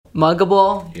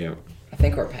Muggable. Yeah. I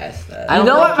think we're past that. You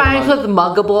know what rhymes with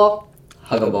muggable?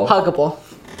 Huggable. Huggable.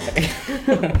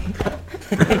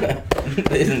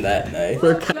 Isn't that nice?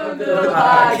 Welcome to the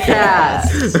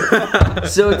podcast.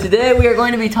 So today we are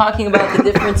going to be talking about the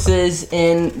differences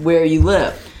in where you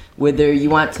live. Whether you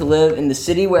want to live in the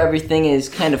city where everything is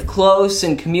kind of close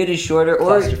and commute is shorter,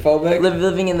 or Claustrophobic.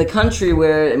 living in the country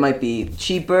where it might be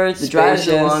cheaper, the drives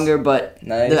are Spacious. longer, but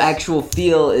Nice. the actual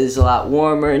feel is a lot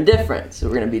warmer and different. So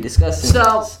we're going to be discussing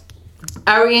this.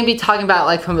 Are we going to be talking about,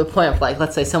 like, from the point of, like,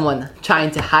 let's say someone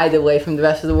trying to hide away from the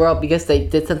rest of the world because they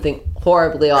did something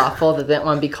horribly awful that they didn't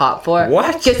want to be caught for?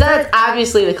 What? Because that's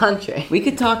obviously the country. We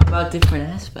could talk about different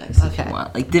aspects if Okay. you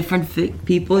want. Like different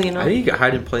people, you know? I think you can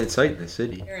hide in plain sight in the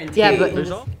city. Yeah, but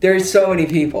There's so many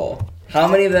people. How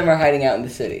many of them are hiding out in the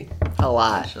city? a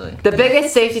lot. Actually. The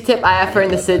biggest safety tip I have for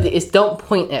in the city is don't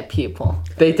point at people.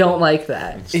 They don't like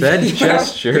that. Instead,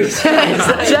 gesture.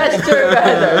 Gesture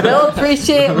better. They'll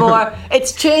appreciate it more.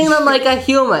 It's treating them like a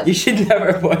human. You should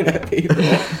never point at people.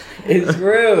 It's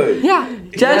rude. Yeah, Yeah,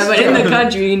 gesture. but in the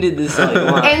country you can do this all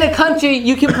you want. In the country,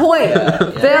 you can point.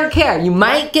 They don't care. You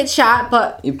might get shot,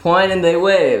 but You point and they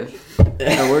wave.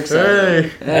 That works out.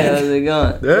 Hey. Hey, how's it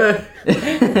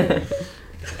going?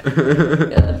 Yeah,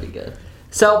 that'd be good.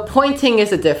 so pointing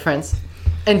is a difference.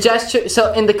 And gesture.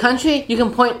 So in the country, you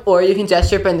can point or you can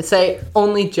gesture, but to say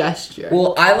only gesture.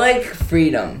 Well, I like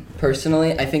freedom.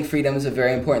 Personally, I think freedom is a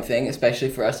very important thing, especially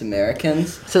for us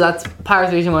Americans. So that's part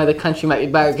of the reason why the country might be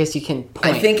better, because you can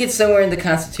point. I think it's somewhere in the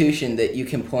Constitution that you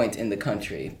can point in the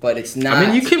country, but it's not. I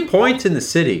mean, you can point in the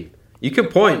city. You can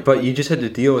point, but you just had to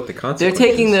deal with the They're consequences.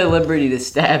 taking the liberty to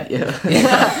stab you.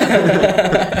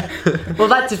 Well,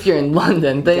 that's if you're in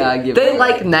London. They Gotta give they it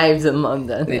like knives in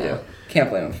London. They do. Can't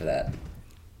blame them for that.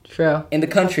 True. In the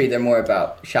country, they're more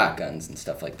about shotguns and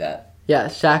stuff like that. Yeah,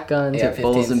 shotguns. Yeah.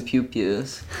 Bulls 15s. and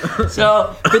pew-pews.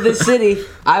 So, for the city,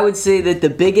 I would say that the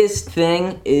biggest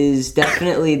thing is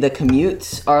definitely the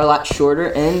commutes are a lot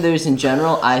shorter, and there's in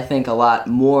general, I think, a lot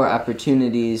more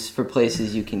opportunities for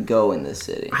places you can go in the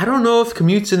city. I don't know if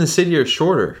commutes in the city are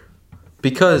shorter.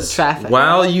 Because Traffic.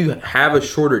 while you have a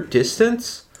shorter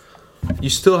distance, you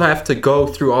still have to go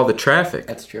through all the traffic.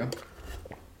 That's true.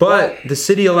 But the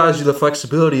city allows you the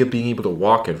flexibility of being able to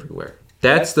walk everywhere.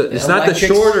 It's not the Electric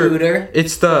shorter. scooter.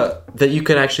 It's that you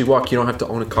can actually walk. You don't have to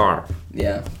own a car.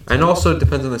 Yeah. And also it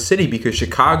depends on the city, because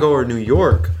Chicago or New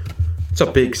York, it's a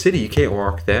big city. You can't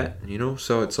walk that,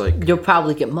 So it's like You'll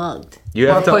probably get mugged. you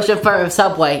Or have to. push in front of a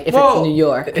subway if it's Well, in New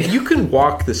York. You can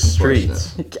walk the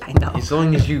streets I know. as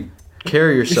long as you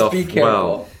carry yourself Just be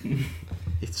careful. well.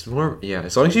 It's more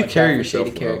as long as you Watch carry out for yourself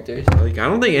shady well. characters. Like I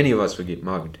don't think any of us would get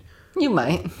mugged. You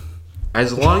might.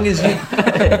 As long as you.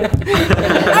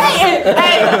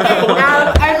 Hey,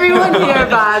 out of everyone here,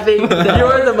 Bobby,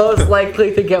 you're the most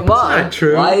likely to get Not mugged.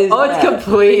 true. Why is Oh, it's that?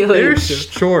 completely You're true.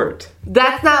 short.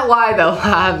 That's not why, though,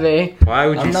 Bobby. Why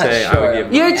would I'm you not say I sure. would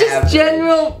get You're mugged? just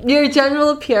Average. your general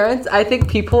appearance. I think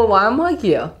people want to mug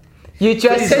you. You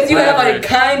dress Because you have a Average.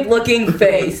 kind-looking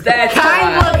face. That's why.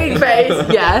 kind-looking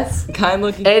face. Yes, Kind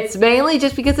looking. it's mainly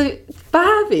just because of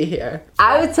Bobby here.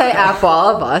 I would say after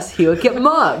all of us, he would get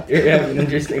mugged. You have an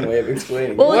interesting way of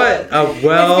explaining Well, it. What a It's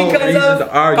well-reasoned because of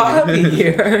Bobby argument.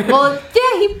 here. Well,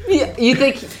 yeah, you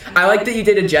think I like that you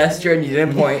did a gesture and you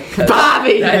didn't point. 'cause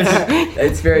Bobby?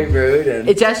 That's very rude. And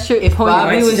It's just true. If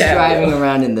Bobby might was stab driving you.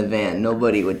 around in the van.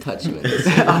 Nobody would touch him in the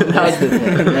city. That's the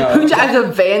thing. who drives a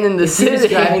van in the If he was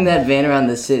city? driving that van around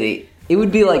the city, it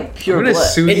would be like I'm pure gonna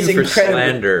bliss. sue It's you for incredible.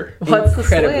 slander. What's the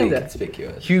incredibly slander?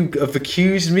 conspicuous. You have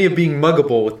accused me of being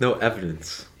muggable with no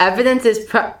evidence. Evidence is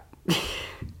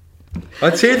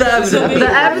Let's hear the evidence. the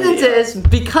evidence is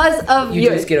because of You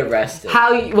your just get arrested.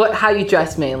 how you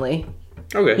dress mainly.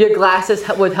 Okay. Your glasses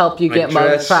would help you I get mugged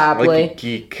dress probably like a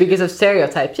geek. because of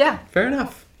stereotypes. Yeah, Fair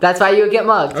enough. that's why you would get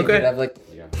mugged. You could Okay. have like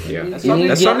Yeah. You need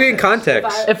That's to why I'm getting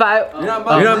context. If I You're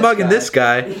not mugging this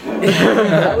guy. the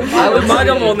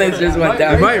muggableness just went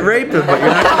down. You might rape him, but you're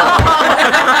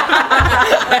not.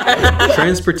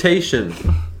 Transportation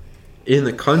in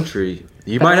the country,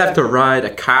 you might have to ride a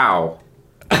cow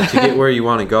to get where you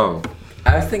want to go.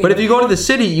 I was thinking. But if you go to the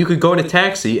city, you could go in a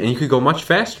taxi and you could go much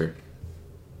faster.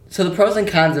 So the pros and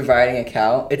cons of riding a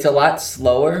cow, it's a lot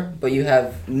slower, but you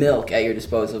have milk at your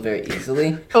disposal very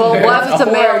easily. well, what if it's a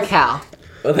Whereas mare horse- cow?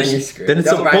 Well, then you're screwed. Then it's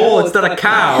a Don't ride bull, horse. it's not a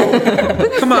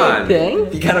cow. Come on.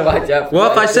 Thing. You gotta watch out. For Well,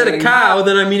 if that I said a thing. cow,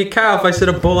 then I mean a cow. If I said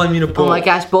a bull, I mean a bull. Oh my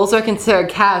gosh, bulls are considered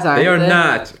cows, aren't they? They are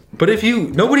not. But if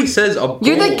nobody says a bull.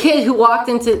 You're the kid who walked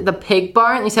into the pig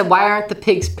barn and you said, "Why aren't the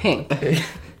pigs pink?"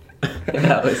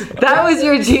 That was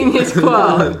your genius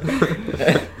quote.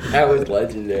 That was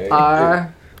legendary.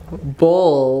 Are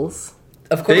bulls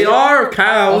Of course, They are a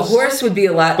cows, horse would be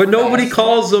a lot. but nobody faster.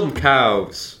 calls them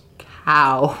cows.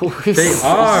 Cow. They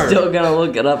are. Still gonna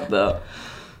look it up though.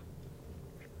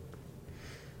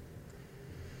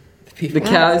 The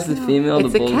cow is the female.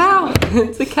 It's the a bull's cow.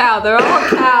 It's a cow. They're all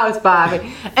cows,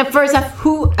 Bobby. And first off,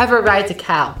 who ever rides a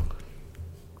cow?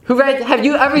 Have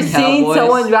you ever seen Cowboys?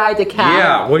 someone ride a cow?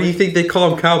 Yeah, what do you think they call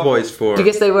them cowboys for?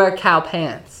 Because they wear cow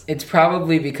pants. It's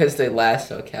probably because they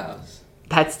lasso cows.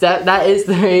 That is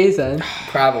the reason.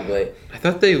 Probably. I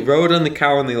thought they rode on the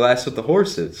cow and they lassoed the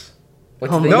horses.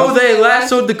 What's Oh, the No, they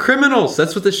lassoed the criminals.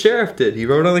 That's what the sheriff did. He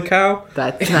rode on the cow.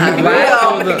 That's not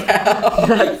Lassoed real. the-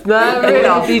 That's not It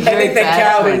real. would be I very think the fast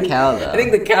cow for a is- cow though. I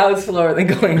think the cow is slower than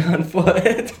going on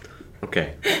foot.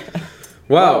 Okay.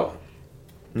 Well,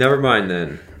 never mind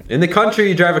then. In the country,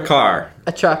 you drive a car,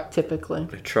 A truck, typically.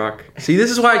 a truck. See,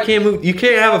 this is why I can't move. You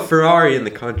can't have a Ferrari in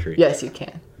the country. Yes, you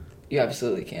can. You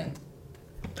absolutely can.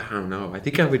 I don't know. I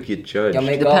think I would get judged. You'll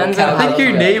make Depends all the on I think your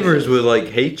cows neighbors would like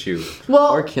hate you.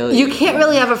 Well, Or kill you you. can't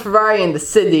really have a Ferrari in the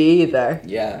city either.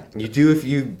 Yeah. You do if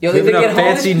you You'll live in either a get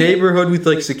fancy homeless neighborhood with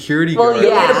like security Well, guards.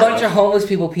 You'll yeah. get a bunch of homeless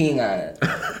people peeing on it.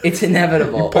 It's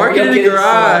inevitable. Park Or it in you'll the get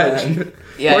garage. stolen.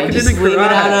 yeah, Park you it just in the leave it out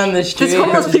garage. on the street. There's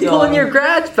homeless just people in go- your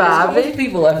garage, There's homeless Bobby.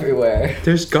 people everywhere.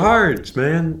 There's guards,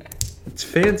 man. It's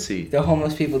fancy. The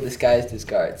homeless people disguised as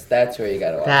guards. That's where you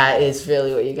gotta watch. That is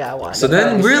really what you gotta watch. So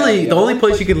then, That's really, not the real. only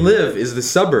place you could live is the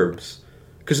suburbs,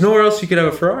 because nowhere else you could have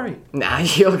a Ferrari. Nah,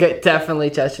 you'll get definitely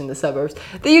judged in the suburbs.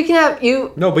 Then you can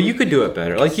have No, but you could do it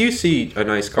better. Like you see a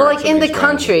nice car. Well, like in the somebody's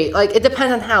driving. country, like it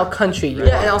depends on how country you are.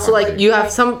 Yeah, And also, like you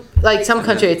have some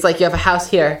country, it's like you have a house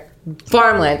here,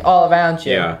 farmland all around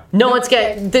you. Yeah.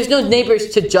 There's no neighbors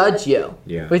to judge you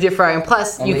Yeah. with your Ferrari. And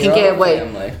plus, you Only can your get own away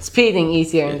family. speeding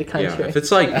easier in the Yeah, country. if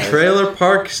it's like trailer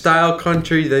park style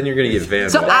country, then you're gonna get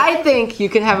vandalized. So I think you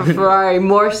can have a Ferrari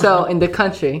more so in the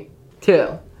country too.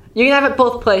 You can have it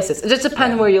both places. It just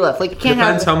depends where you live. Like you can't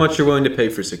Depends have. how much you're willing to pay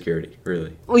for security,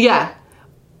 really. Well, yeah. I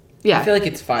Yeah. feel like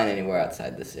it's fine anywhere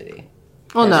outside the city.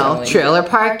 Well, no. personally. Trailer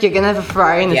park. You're gonna have a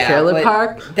Ferrari in the trailer but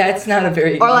park. That's not a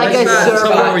very. Or like That's a not suburb-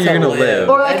 somewhere where you're gonna to live.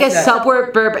 Or like That's a not-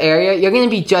 suburb area. You're gonna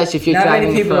be judged if you're Not driving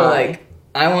many a people are Ferrari. like,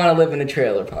 I want to live in a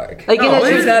trailer park. Like, No,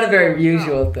 It's not a very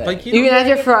usual thing. Like You you can have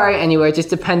your Ferrari anywhere, just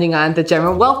depending on the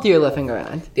general wealth you're living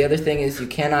around. The other thing is you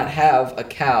cannot have a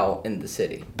cow in the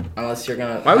city unless you're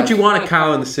gonna. why would you want a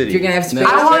cow in the city? If you're gonna have space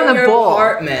I want in a your bull.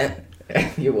 apartment,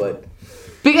 you would.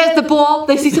 Because the bull,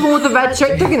 they see someone with a red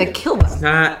shirt, they're gonna kill them.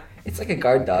 Not. It's like a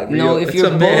guard dog. No, if It's your a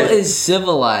bull myth. is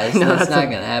civilized, No, that's that's not a-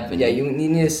 gonna happen. Yeah, you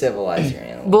need to civilize your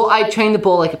animal. Well, I train the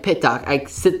bull like a pit dog. I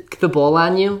sit the bull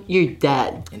on you, you're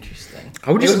dead. Interesting.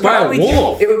 I would It just would buy a probably-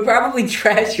 wolf. It would probably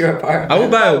trash your apartment. I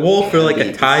would buy a wolf or like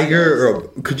a tiger or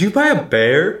a. Could you buy a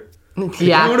bear?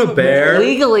 Yeah. you own a bear?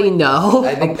 Legally, no.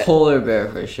 I A think that, polar bear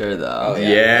for sure, though. Oh,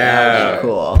 Yeah. for sure.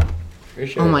 Cool. For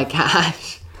sure. Oh my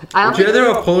gosh. I don't Would you think rather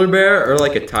have a polar bear or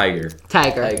like a tiger?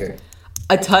 tiger. Tiger.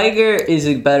 A tiger is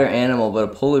a better animal, but a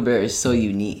polar bear is so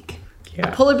unique. Yeah.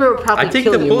 Polar bear would probably I think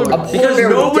kill the you polar more. A polar because bear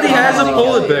would nobody has a definitely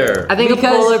polar kill you. bear. I think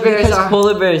polar bears because are.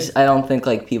 polar bears, I don't think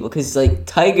like people, because like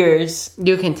tigers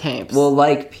You can tame. will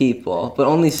like people, but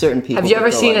only certain people. Have you ever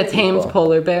will seen like a tamed people.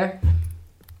 polar bear?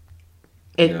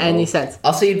 In No. any sense.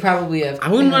 Also, you'd probably have. I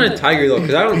wouldn't want a tiger though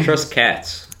because I don't trust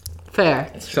cats.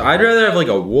 Fair. So I'd rather have like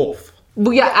a wolf.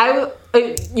 Well, yeah,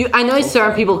 I know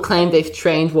certain people claim they've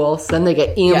trained wolves, then they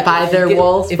get eaten Yeah, by if their you get-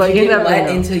 wolves, if but you you get never let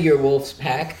know. into your wolf's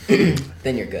pack,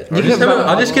 then you're good.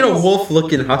 I'll just get a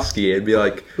wolf-looking husky and be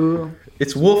like, Ooh.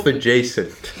 it's wolf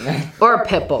adjacent. Or a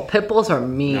pit bull. Pit bulls are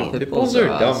mean. No, Pit pit bulls bulls are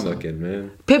are dumb awesome. looking,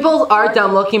 man. Pit bulls are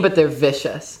dumb looking, but they're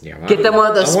vicious. Yeah, Get them one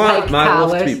of those I want spiked my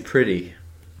wolf to collars. be pretty.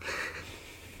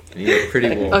 I need a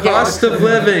pretty wolf. Okay. Cost of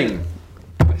living,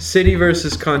 city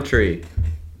versus country.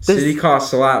 City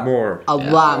costs a lot more. A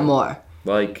Yeah. lot more.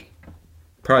 Like,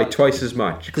 probably twice as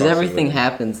much. Because cost of everything living.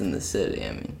 happens in the city.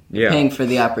 I mean, Yeah. paying for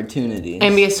the opportunities.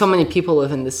 And because so many people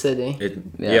live in the city, Yeah.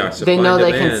 Yeah, they supply know and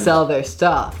they can demand. sell their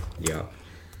stuff. Yeah.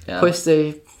 Yeah. Push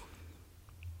their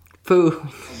food.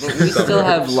 But we still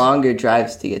have longer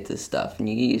drives to get to stuff, and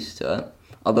you get used to it.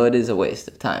 Although it is a waste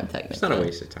of time, technically. It's not a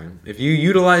waste of time. If you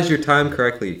utilize your time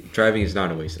correctly, driving is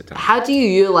not a waste of time. How do you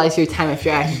utilize your time if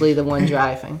you're actually the one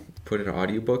driving? Put an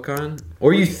audiobook on,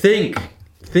 or you think.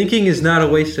 Thinking is not a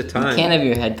waste of time. You can't have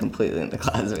your head completely in the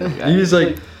closet when you're You driving. just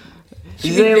like,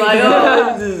 You say like,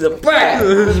 oh, this is a brat.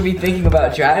 You should be thinking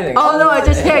about driving. Oh no, I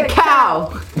just hit a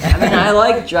cow! I mean, I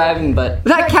like driving, but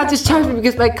That cow just charged me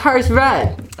because my car's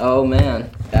red. oh man,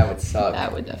 That would suck.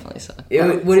 that would definitely suck.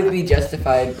 Would it be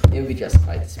justified? It would be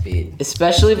justified to speed.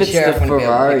 Especially if The it's sheriff the wouldn't be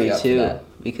able to pick Ferrari you up for too. that.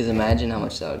 Because imagine how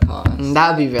much that would cost.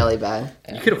 That would be really bad.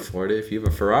 You could afford it if you have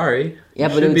a Ferrari. Yeah,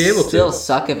 You but it should would still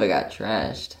suck if it got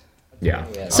trashed. Yeah.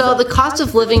 So the cost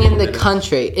of living in the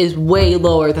country is way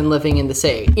lower than living in the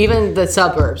city. Even the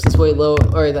suburbs is way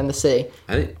lower than the city.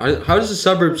 How does the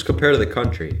suburbs compare to the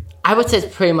country? I would say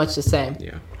it's pretty much the same.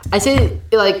 Yeah. I say,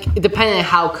 like, depending on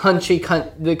how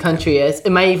the country is, it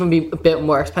might even be a bit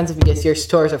more expensive because your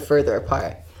stores are further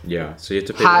apart. Yeah, so you have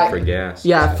to pay more for gas.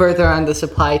 Yeah, further on the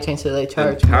supply chain, so they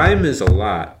charge. And time is a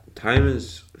lot. Time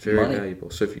is very Money. valuable.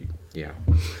 So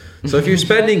if you're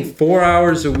spending 4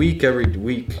 hours a week every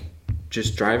week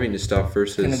just driving to stuff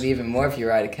It's gonna versus be even more if you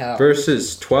ride a cow.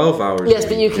 12 hours. Yes, a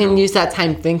but week, you can know? use that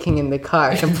time thinking in the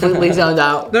car, completely zoned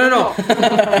out. No.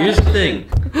 Here's the thing.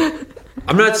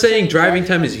 I'm not saying driving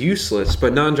time is useless,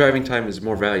 but non-driving time is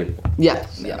more valuable. Yeah.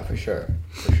 Yeah, for sure.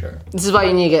 For sure. This is why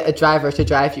you need to get a driver to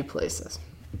drive you places.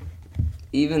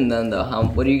 Even then, though,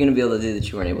 what are you going to be able to do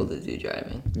that you weren't able to do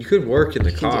driving? You could work in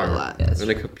the can do a car, lot. Yeah, that's on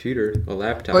a computer, a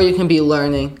laptop. Or you can be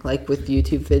learning, like with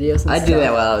YouTube videos and I stuff. do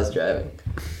that while I was driving.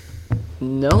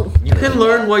 Nope. You can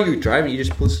learn while you're driving. You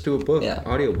just listen to a book, Yeah.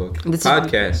 audiobook, This is-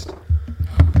 podcast.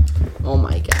 Oh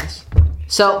my gosh.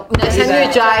 So, next Do time that.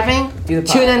 you're driving, Do the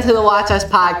tune podcast. into the Watch Us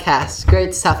podcast.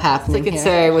 Great stuff happening. To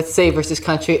consider with State versus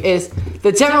Country is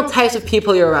the general types of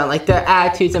people you're around, like their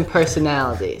attitudes and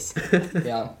personalities.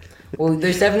 Yeah. Well,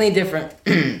 there's definitely different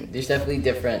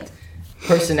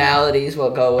personalities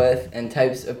we'll go with and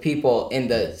types of people in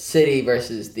the city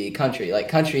versus the country. Like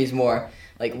country is more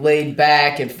like laid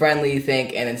back and friendly, you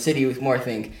think, and in city was more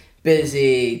think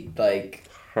busy, like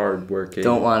Hardworking.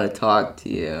 Don't want to talk to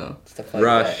you. stuff like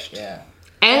Rushed. that. Yeah.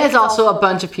 And it's also a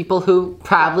bunch of people who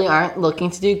probably aren't looking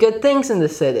to do good things in the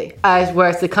city.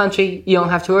 Whereas the country, you don't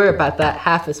have to worry about that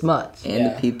half as much. And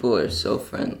Yeah. the people are so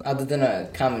friendly. Other than a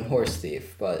common horse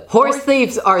thief, but Horse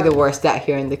thieves are the worst out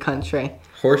here in the country.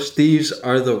 Horse thieves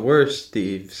are the worst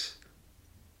thieves.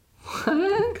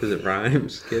 What? Because it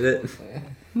rhymes. Get it?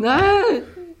 No.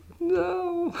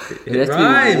 It It has to be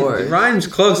rhymes. worse. It rhymes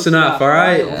close enough,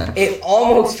 alright? Yeah. it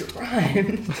almost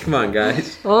rhymed. Come on,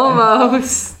 guys.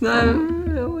 Almost. Not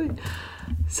really.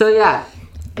 So yeah,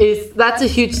 that's a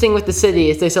huge thing with the city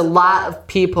is there's a lot of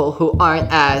people who aren't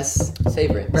as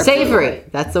Savory. savory.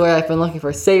 That's the word I've been looking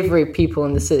for. Savory people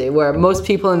in the city, where most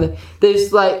people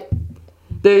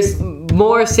there's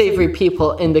more savory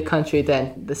people in the country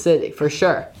than the city, for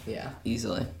sure. Yeah.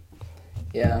 Easily.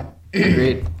 Yeah.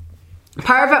 Agreed.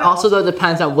 Part of it also though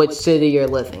depends on which city you're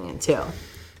living in too.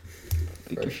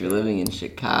 Like if you're living in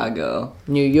Chicago.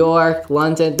 New York,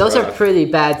 London, those are Rough. pretty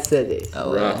bad cities.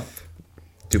 LA. Rough.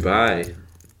 Dubai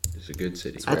is a good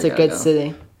city. That's where a I good gotta go.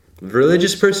 city.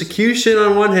 Religious persecution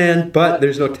on one hand, but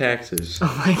there's no taxes.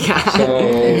 Oh my god. So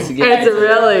It's a good- It's a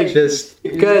really just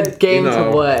good game you know,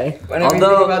 to play. Whenever you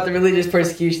Although- think about the religious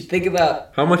persecution, think about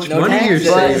how much No money you're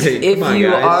taxes. But saving. if Come on, you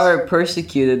guys. are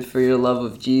persecuted for your love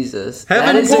of Jesus,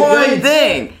 Heaven that is a good points.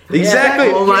 thing. Exactly.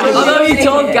 Oh my- Yeah. Although you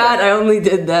told God I only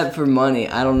did that for money,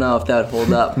 I don't know if that would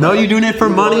hold up. No, you're doing it for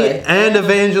money Boy. and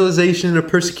evangelization in a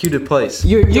persecuted place.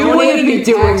 You're You wouldn't be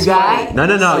doing that. No,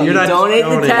 So you're not donate the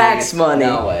donating. tax money.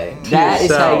 no way. That is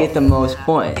how yourself. you get the most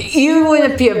points. You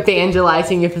wouldn't be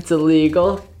evangelizing if it's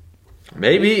illegal.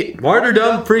 Maybe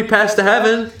martyrdom, free pass to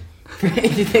heaven.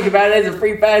 You think about it as a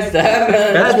free pass to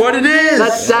heaven. That's what it is.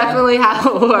 That's definitely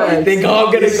how it I works. think, oh,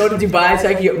 I'm gonna go to Dubai so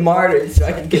I can get martyred, so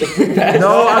I can get a free pass.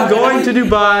 No, I'm going to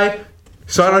Dubai,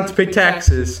 so I don't have to pay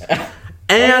taxes.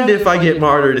 And if I get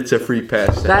martyred, it's a free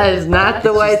pass. to That heaven. is not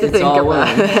the way to It's think all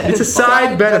about one. it. It's a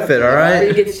side benefit, all After you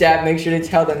right? get stabbed, make sure to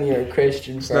tell them you're a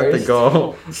Christian It's first. not the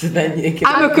goal. So then you can.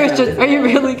 I'm a Christian. Are you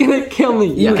really gonna kill me?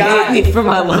 You God- hate me for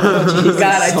my love of Jesus.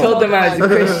 God, I told them I was a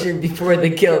Christian before they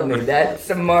killed me. That's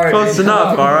a martyr. Close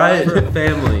enough, all right?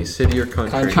 Family, city or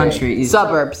country. Country is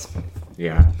Suburbs.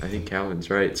 Yeah, I think Calvin's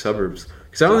right. Suburbs.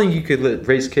 Because I don't think you could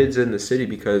raise kids in the city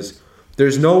because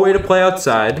there's no way to play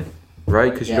outside,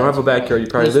 right? Because you Yeah, don't have a backyard. You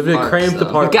probably There's live in a parks, cramped though. You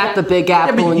apartment. got the Big Yeah,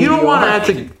 Apple. but in you New don't want to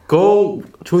York. have to go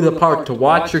to the park to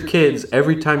watch your kids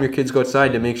every time your kids go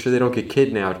outside to make sure they don't get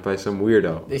kidnapped by some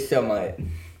weirdo. They still might.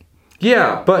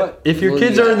 Yeah, but if your Well,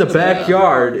 kids yeah, are in the yeah.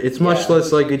 backyard, it's much Yeah.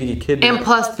 less likely to get kidnapped. And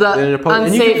plus, than in the a public-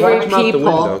 and you can watch unsavory them out the people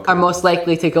window. are most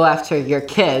likely to go after your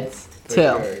kids For too.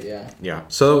 Sure, yeah. Yeah,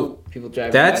 so People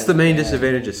driving. that's the around, main yeah.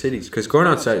 disadvantage of cities because going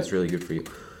outside is really good for you.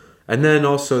 And then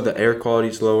also the air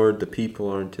quality's lowered, the people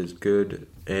aren't as good,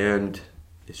 and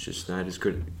it's just not as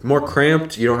good. More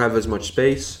cramped, you don't have as much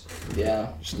space. Yeah.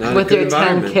 It's not a With good your 10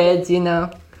 environment. kids, you know.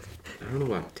 I don't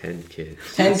know about 10 kids.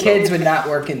 10 kids would not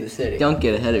work in the city. Don't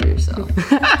get ahead of yourself.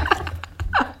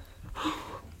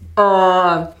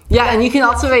 Yeah, and you can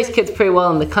also raise kids pretty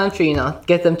well in the country, you know.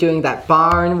 Get them doing that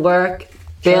barn work.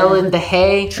 baling the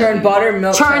hay, Churn butter,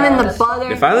 milk. churning the cows.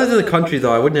 butter. If I lived in the country,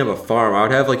 though, I wouldn't have a farm. I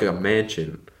would have like a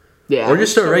mansion. Yeah. Or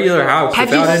just a regular house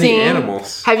Have you without any seen-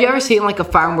 animals. Have you ever seen like a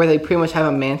farm where they pretty much have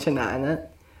a mansion on it?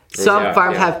 Some Yeah,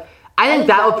 farms yeah. have. I think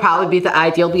that would probably be the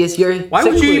ideal because you're. Why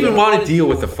would you secluded. even want to deal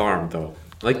with a farm, though?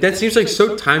 Like, that seems like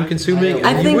so time consuming, I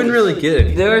and you think wouldn't really get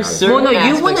anything. there are out of it. certain Well, no, you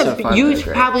aspects wouldn't. of farm You'd life,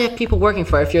 right? probably have people working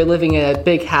for it. If you're living in a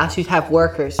big house, you'd have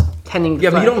workers tending the Yeah,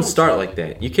 but you farm. don't start like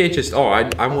that. You can't just, I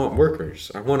want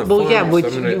workers. I want a Well, farm. yeah, so but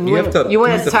I'm gonna- you have to you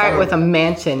want do to the start farm. with a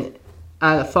mansion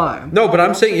on a farm. No, but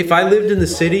I'm saying if I lived in the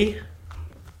city,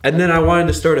 and then I wanted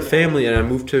to start a family, and I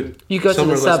moved to You go to the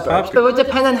somewhere less suburbs, but it popular. would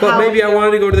depend on But how. maybe I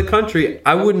wanted to go to the country.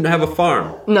 I wouldn't have a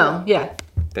farm. No, yeah.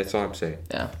 That's all I'm saying.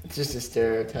 It's just a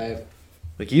stereotype.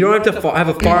 Like, you don't have to have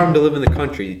a farm to live in the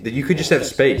country. That you could just have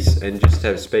space and just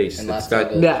have space. And It's lots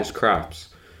got of it. just crops.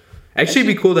 Actually,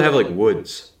 it'd be cool to have like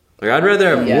woods. Like, I'd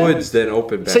rather have Yeah. woods than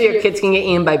open. So your kids can get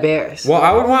eaten by bears. Well,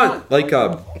 I would want like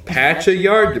a patch of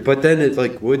yard, but then it's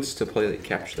like woods to play like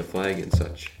capture the flag and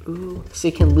such. Ooh, so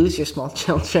you can lose your small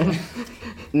children.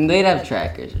 They'd have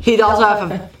trackers. He'd also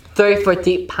have a 30-foot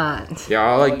deep pond. Yeah,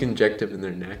 I'll like inject them in their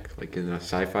neck, like in the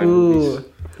sci-fi Ooh. movies.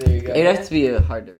 There you go. It'd have to be a hard to.